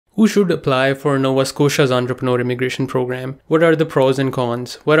Who should apply for Nova Scotia's Entrepreneur Immigration Program? What are the pros and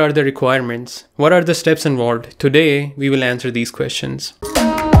cons? What are the requirements? What are the steps involved? Today, we will answer these questions.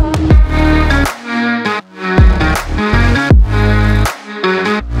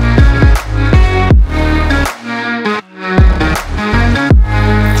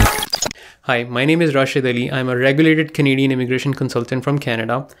 Hi, my name is Rashid Ali. I'm a regulated Canadian immigration consultant from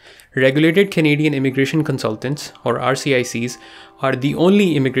Canada. Regulated Canadian Immigration Consultants, or RCICs, are the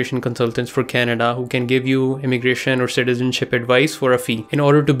only immigration consultants for Canada who can give you immigration or citizenship advice for a fee. In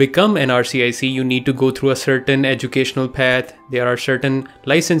order to become an RCIC, you need to go through a certain educational path. There are certain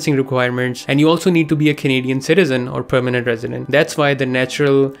licensing requirements, and you also need to be a Canadian citizen or permanent resident. That's why the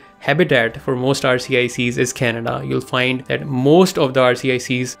natural habitat for most RCICs is Canada. You'll find that most of the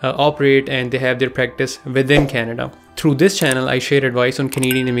RCICs operate and they have their practice within Canada. Through this channel, I share advice on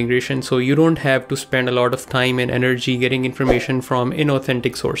Canadian immigration so you don't have to spend a lot of time and energy getting information from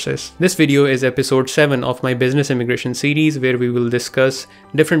inauthentic sources. This video is episode 7 of my business immigration series, where we will discuss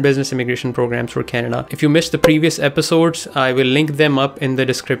different business immigration programs for Canada. If you missed the previous episodes, I will link them up in the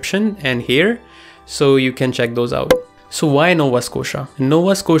description and here, so you can check those out. So why Nova Scotia?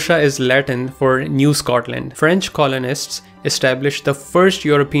 Nova Scotia is Latin for New Scotland. French colonists established the first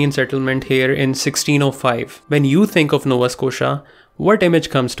European settlement here in 1605. When you think of Nova Scotia, what image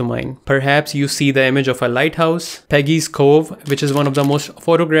comes to mind? Perhaps you see the image of a lighthouse, Peggy's Cove, which is one of the most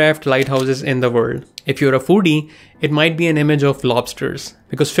photographed lighthouses in the world. If you're a foodie, it might be an image of lobsters,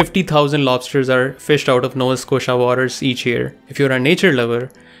 because 50,000 lobsters are fished out of Nova Scotia waters each year. If you're a nature lover,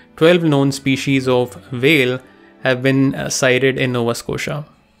 12 known species of whale have been sighted in Nova Scotia.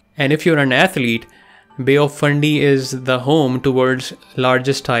 And if you're an athlete, Bay of Fundy is the home towards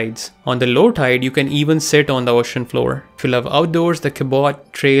largest tides. On the low tide, you can even sit on the ocean floor. If you love outdoors, the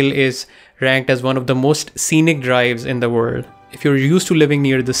Cabot Trail is ranked as one of the most scenic drives in the world. If you're used to living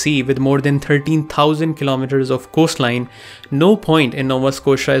near the sea with more than 13,000 kilometers of coastline, no point in Nova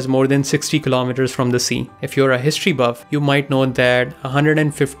Scotia is more than 60 kilometers from the sea. If you're a history buff, you might know that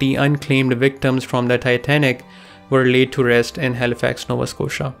 150 unclaimed victims from the Titanic were laid to rest in Halifax, Nova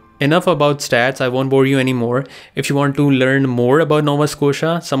Scotia. Enough about stats, I won't bore you anymore. If you want to learn more about Nova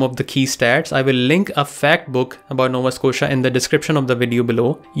Scotia, some of the key stats, I will link a fact book about Nova Scotia in the description of the video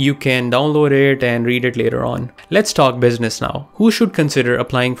below. You can download it and read it later on. Let's talk business now. Who should consider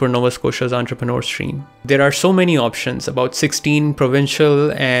applying for Nova Scotia's entrepreneur stream? There are so many options, about 16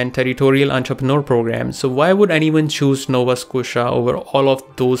 provincial and territorial entrepreneur programs. So why would anyone choose Nova Scotia over all of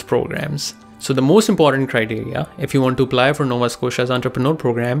those programs? So the most important criteria, if you want to apply for Nova Scotia's entrepreneur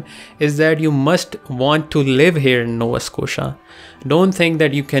program, is that you must want to live here in Nova Scotia. Don't think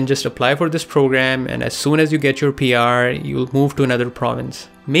that you can just apply for this program and as soon as you get your PR, you'll move to another province.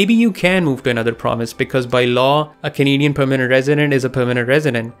 Maybe you can move to another province because by law, a Canadian permanent resident is a permanent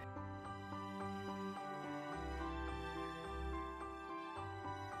resident.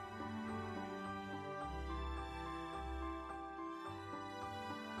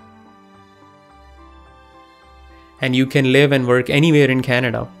 And you can live and work anywhere in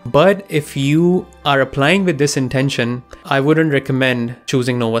Canada. But if you are applying with this intention, I wouldn't recommend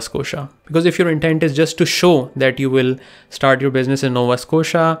choosing Nova Scotia. Because if your intent is just to show that you will start your business in Nova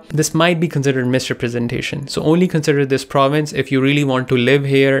Scotia, this might be considered misrepresentation. So only consider this province if you really want to live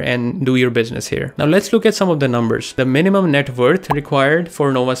here and do your business here. Now let's look at some of the numbers. The minimum net worth required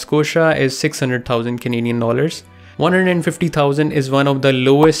for Nova Scotia is 600,000 Canadian dollars. 150,000 is one of the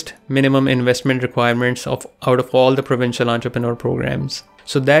lowest minimum investment requirements out of all the provincial entrepreneur programs.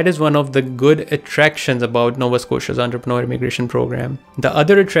 So that is one of the good attractions about Nova Scotia's Entrepreneur Immigration Program. The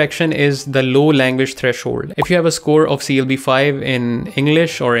other attraction is the low language threshold. If you have a score of CLB 5 in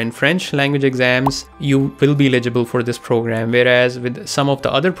English or in French language exams, you will be eligible for this program. Whereas with some of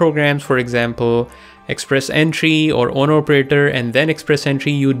the other programs, for example, Express Entry or Owner Operator and then Express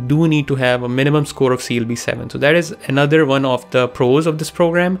Entry, you do need to have a minimum score of CLB 7. So that is another one of the pros of this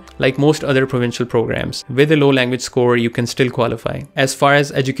program. Like most other provincial programs, with a low language score, you can still qualify. As far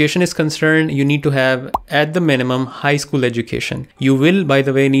as education is concerned, you need to have at the minimum high school education. You will, by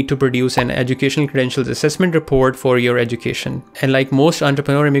the way, need to produce an educational credentials assessment report for your education. And like most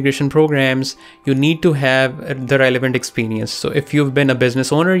entrepreneur immigration programs, you need to have the relevant experience. So if you've been a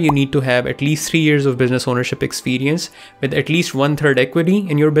business owner, you need to have at least 3 years of business ownership experience with at least 1/3 equity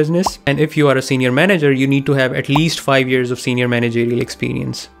in your business. And if you are a senior manager, you need to have at least 5 years of senior managerial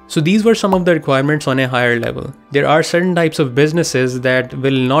experience. So these were some of the requirements on a higher level. There are certain types of businesses that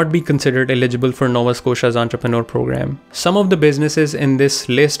will not be considered eligible for Nova Scotia's entrepreneur program. Some of the businesses in this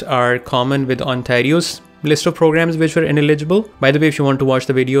list are common with Ontario's list of programs which were ineligible. By the way, if you want to watch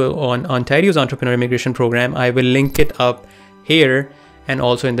the video on Ontario's entrepreneur immigration program, I will link it up here and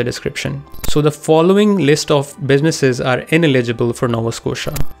also in the description. So the following list of businesses are ineligible for Nova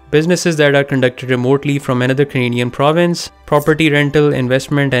Scotia. Businesses that are conducted remotely from another Canadian province, property rental,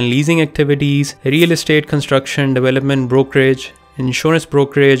 investment and leasing activities, real estate, construction, development, brokerage, insurance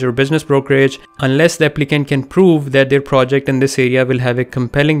brokerage or business brokerage, unless the applicant can prove that their project in this area will have a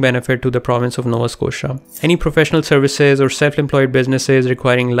compelling benefit to the province of Nova Scotia. Any professional services or self-employed businesses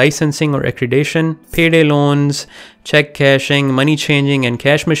requiring licensing or accreditation, payday loans, check cashing, money changing and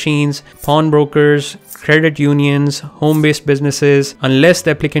cash machines, pawnbrokers, credit unions, home-based businesses, unless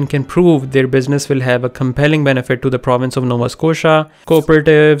the applicant can prove their business will have a compelling benefit to the province of Nova Scotia,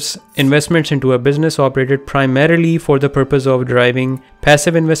 cooperatives, investments into a business operated primarily for the purpose of deriving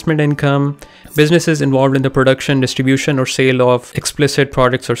passive investment income, businesses involved in the production, distribution or sale of explicit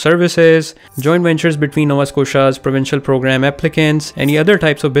products or services, joint ventures between Nova Scotia's provincial program applicants, any other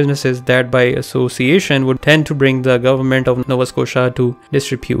types of businesses that by association would tend to bring the government of Nova Scotia to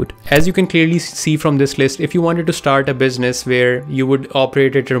disrepute. As you can clearly see from this list, if you wanted to start a business where you would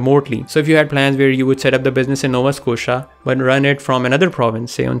operate it remotely, so if you had plans where you would set up the business in Nova Scotia but run it from another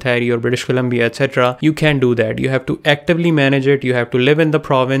province, say Ontario or British Columbia, etc., you can't do that. You have to actively manage it, you have to live in the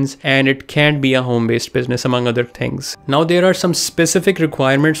province, and it can't be a home-based business, among other things. Now there are some specific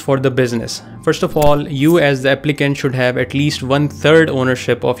requirements for the business. First of all, you as the applicant should have at least 1/3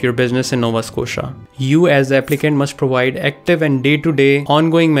 ownership of your business in Nova Scotia. You as the applicant must provide active and day-to-day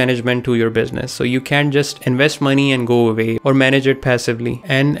ongoing management to your business. So you can't just invest money and go away or manage it passively.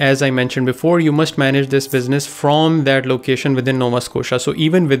 And as I mentioned before, you must manage this business from that location within Nova Scotia. So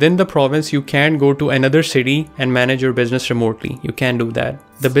even within the province, you can't go to another city and manage your business remotely. You can't do that.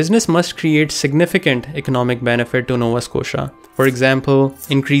 The business must create significant economic benefit to Nova Scotia. For example,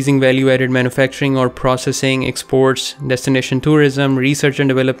 increasing value-added manufacturing or processing, exports, destination tourism, research and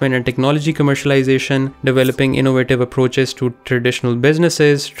development and technology commercialization, developing innovative approaches to traditional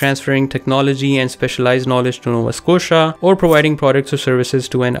businesses, transferring technology and specialized knowledge to Nova Scotia, or providing products or services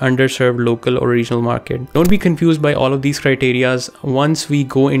to an underserved local or regional market. Don't be confused by all of these criteria. Once we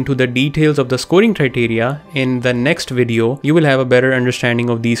go into the details of the scoring criteria in the next video, you will have a better understanding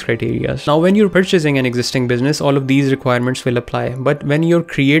of these criteria. Now, when you're purchasing an existing business, all of these requirements will apply. But when you're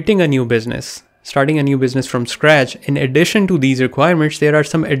creating a new business, starting a new business from scratch, in addition to these requirements, there are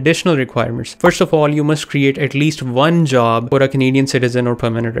some additional requirements. First of all, you must create at least one job for a Canadian citizen or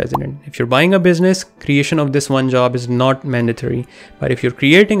permanent resident. If you're buying a business, creation of this one job is not mandatory. But if you're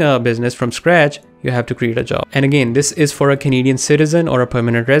creating a business from scratch, you have to create a job. And again, this is for a Canadian citizen or a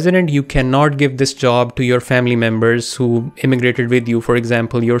permanent resident. You cannot give this job to your family members who immigrated with you, for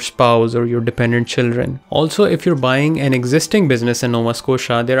example, your spouse or your dependent children. Also, if you're buying an existing business in Nova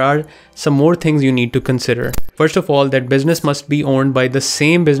Scotia, there are some more things you need to consider. First of all, that business must be owned by the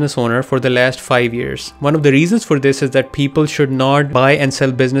same business owner for the last 5 years. One of the reasons for this is that people should not buy and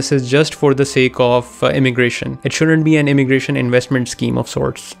sell businesses just for the sake of immigration. It shouldn't be an immigration investment scheme of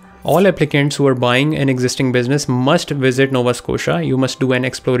sorts. All applicants who are buying an existing business must visit Nova Scotia. You must do an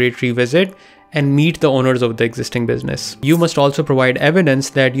exploratory visit and meet the owners of the existing business. You must also provide evidence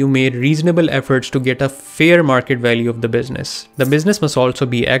that you made reasonable efforts to get a fair market value of the business. The business must also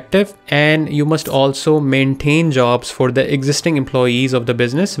be active, and you must also maintain jobs for the existing employees of the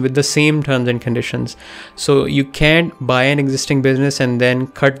business with the same terms and conditions. So you can't buy an existing business and then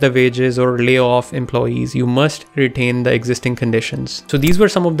cut the wages or lay off employees. You must retain the existing conditions. So these were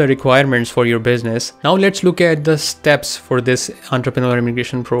some of the requirements for your business. Now let's look at the steps for this entrepreneur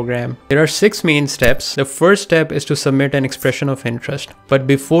immigration program. There are 6 main steps. The first step is to submit an expression of interest. But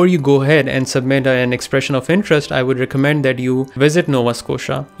before you go ahead and submit an expression of interest, I would recommend that you visit Nova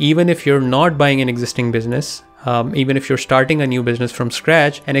Scotia. Even if you're not buying an existing business, even if you're starting a new business from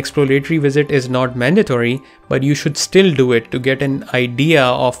scratch, an exploratory visit is not mandatory, but you should still do it to get an idea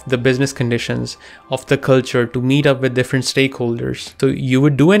of the business conditions, of the culture, to meet up with different stakeholders. So you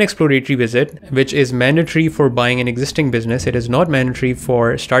would do an exploratory visit, which is mandatory for buying an existing business. It is not mandatory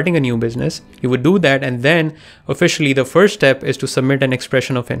for starting a new business. You would do that, and then officially the first step is to submit an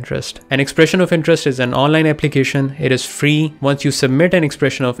expression of interest. An expression of interest is an online application. It is free. Once you submit an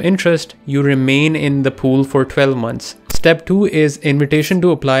expression of interest, you remain in the pool for 12 months. Step 2 is invitation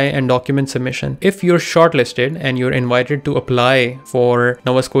to apply and document submission. If you're shortlisted and you're invited to apply for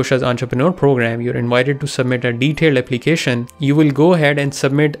Nova Scotia's entrepreneur program, you're invited to submit a detailed application, you will go ahead and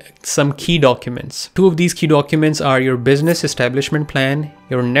submit some key documents. 2 of these key documents are your business establishment plan,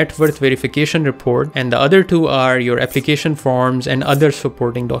 your net worth verification report, and the other two are your application forms and other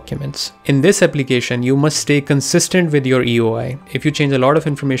supporting documents. In this application, you must stay consistent with your EOI. If you change a lot of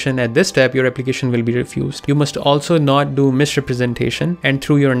information at this step, your application will be refused. You must also not do misrepresentation, and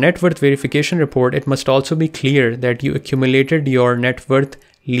through your net worth verification report, it must also be clear that you accumulated your net worth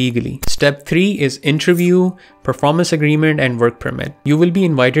legally. Step 3 is interview, performance agreement, and work permit. You will be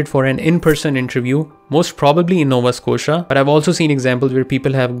invited for an in-person interview, most probably in Nova Scotia, but I've also seen examples where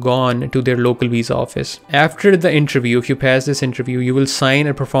people have gone to their local visa office. After the interview, if you pass this interview, you will sign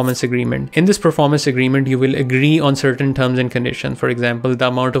a performance agreement. In this performance agreement, you will agree on certain terms and conditions. For example, the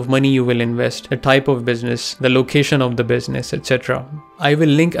amount of money you will invest, the type of business, the location of the business, etc. I will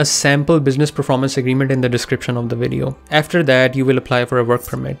link a sample business performance agreement in the description of the video. After that, you will apply for a work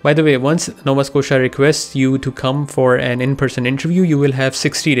permit. By the way, once Nova Scotia requests you to come for an in-person interview, you will have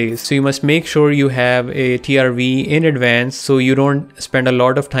 60 days. So you must make sure you have a TRV in advance so you don't spend a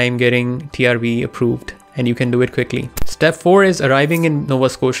lot of time getting TRV approved, and you can do it quickly. Step 4 is arriving in Nova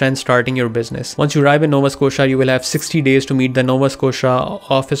Scotia and starting your business. Once you arrive in Nova Scotia, you will have 60 days to meet the Nova Scotia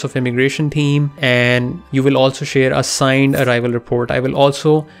Office of Immigration team, and you will also share a signed arrival report. I will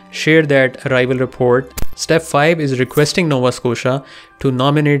also share that arrival report. Step 5 is requesting Nova Scotia to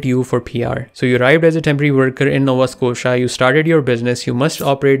nominate you for PR. So you arrived as a temporary worker in Nova Scotia, you started your business, you must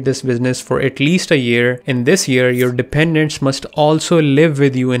operate this business for at least a year. In this year, your dependents must also live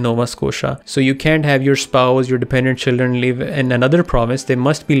with you in Nova Scotia. So you can't have your spouse, your dependent children live in another province. They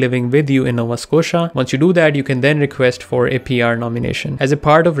must be living with you in Nova Scotia. Once you do that, you can then request for a PR nomination. As a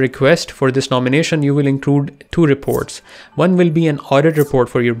part of request for this nomination, you will include 2 reports. One will be an audit report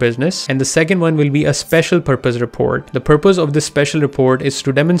for your business, and the second one will be a special purpose report. The purpose of this special report is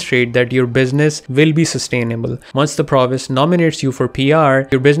to demonstrate that your business will be sustainable. Once the province nominates you for PR,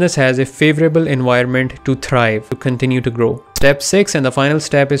 your business has a favorable environment to thrive, to continue to grow. Step 6 and the final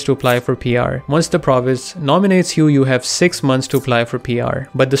step is to apply for PR. Once the province nominates you, you have 6 months to apply for PR.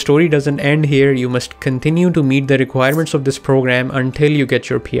 But the story doesn't end here. You must continue to meet the requirements of this program until you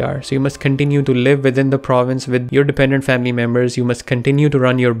get your PR. So you must continue to live within the province with your dependent family members. You must continue to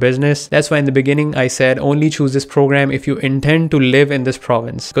run your business. That's why in the beginning I said only choose this program if you intend to live in this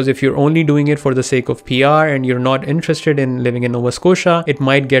province. Because if you're only doing it for the sake of PR and you're not interested in living in Nova Scotia, it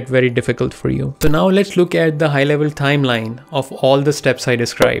might get very difficult for you. So now let's look at the high-level timeline of all the steps I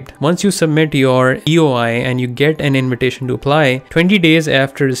described. Once you submit your EOI and you get an invitation to apply, 20 days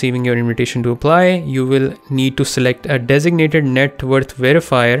after receiving your invitation to apply, you will need to select a designated net worth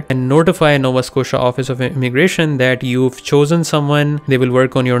verifier and notify Nova Scotia Office of Immigration that you've chosen someone. They will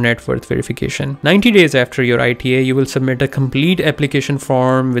work on your net worth verification. 90 days after your ITA, you will submit a complete application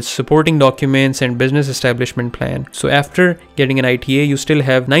form with supporting documents and business establishment plan. So after getting an ITA, you still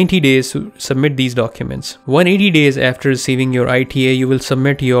have 90 days to submit these documents. 180 days after receiving your ITA, you will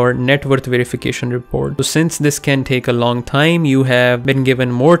submit your net worth verification report. So since this can take a long time, you have been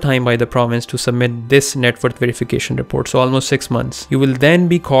given more time by the province to submit this net worth verification report. So almost 6 months. You will then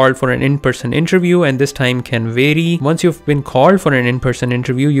be called for an in-person interview, and this time can vary. Once you've been called for an in-person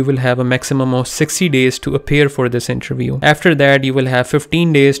interview, you will have a maximum of 60 days to appear for this interview. After that, you will have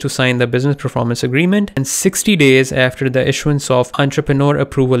 15 days to sign the business performance agreement, and 60 days after the issuance of entrepreneur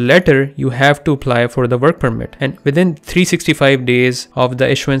approval letter, you have to apply for the work permit. And within 365 days of the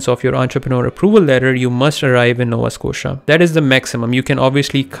issuance of your entrepreneur approval letter, you must arrive in Nova Scotia. That is the maximum. You can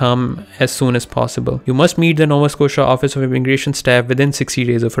obviously come as soon as possible. You must meet the Nova Scotia Office of Immigration staff within 60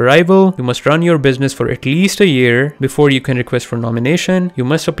 days of arrival. You must run your business for at least a year before you can request for nomination. You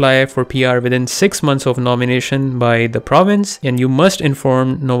must apply for PR within 6 months of nomination by the province, and you must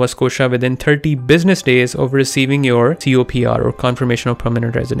inform Nova Scotia within 30 business days of receiving your COPR or confirmation of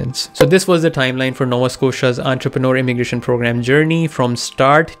permanent residence. So this was the timeline for Nova Scotia's Entrepreneur Immigration Program journey from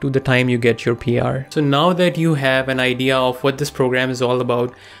start to the time you get your PR. So now that you have an idea of what this program is all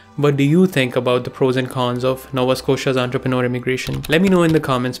about, what do you think about the pros and cons of Nova Scotia's Entrepreneur Immigration? Let me know in the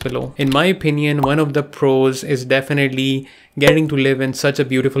comments below. In my opinion, one of the pros is definitely getting to live in such a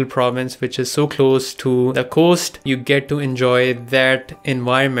beautiful province which is so close to the coast. You get to enjoy that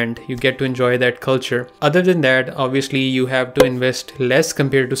environment, you get to enjoy that culture. Other than that, obviously you have to invest less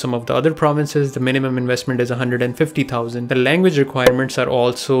compared to some of the other provinces. The minimum investment is 150,000. The language requirements are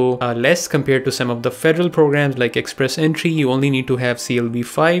also less compared to some of the federal programs like Express Entry. You only need to have CLB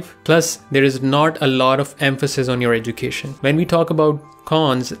 5. Plus, there is not a lot of emphasis on your education. When we talk about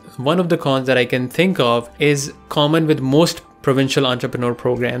cons, one of the cons that I can think of is common with most provincial entrepreneur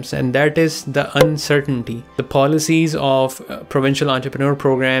programs, and that is the uncertainty. The policies of provincial entrepreneur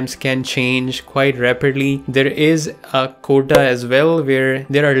programs can change quite rapidly. There is a quota as well where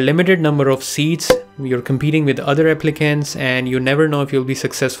there are limited number of seats you're competing with other applicants, and you never know if you'll be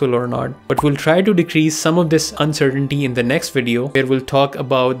successful or not. But we'll try to decrease some of this uncertainty in the next video, where we'll talk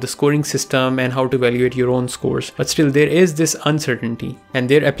about the scoring system and how to evaluate your own scores. But still, there is this uncertainty, and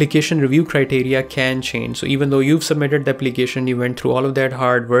their application review criteria can change. So even though you've submitted the application, you went through all of that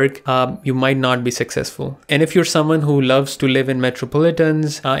hard work, you might not be successful. And if you're someone who loves to live in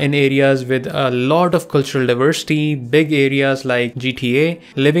metropolitans, in areas with a lot of cultural diversity, big areas like GTA,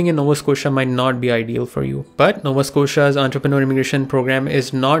 living in Nova Scotia might not be ideal for you. But Nova Scotia's Entrepreneur Immigration program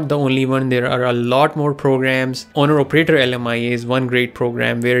is not the only one. There are a lot more programs. Owner-operator LMIA is one great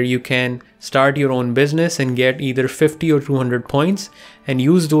program where you can start your own business and get either 50 or 200 points and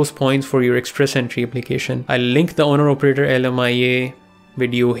use those points for your express entry application. I'll link the owner-operator LMIA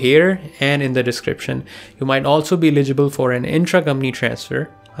video here and in the description. You might also be eligible for an intra-company transfer.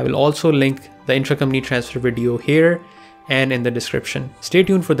 I will also link the intra-company transfer video here and in the description. Stay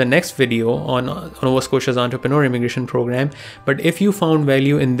tuned for the next video on Nova Scotia's Entrepreneur Immigration program. But if you found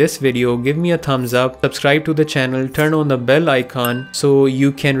value in this video, give me a thumbs up, subscribe to the channel, turn on the bell icon so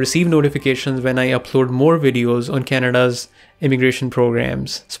you can receive notifications when I upload more videos on Canada's immigration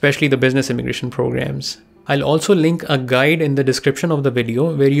programs, especially the business immigration programs. I'll also link a guide in the description of the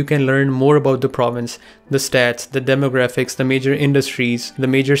video where you can learn more about the province, the stats, the demographics, the major industries, the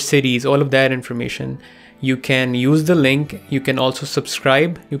major cities, all of that information. You can use the link. You can also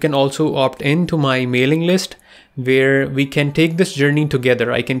subscribe. You can also opt into my mailing list where we can take this journey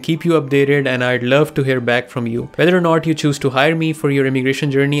together. I can keep you updated, and I'd love to hear back from you. Whether or not you choose to hire me for your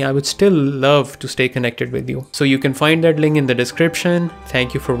immigration journey, I would still love to stay connected with you. So you can find that link in the description.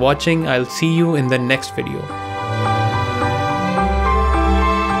 Thank you for watching. I'll see you in the next video.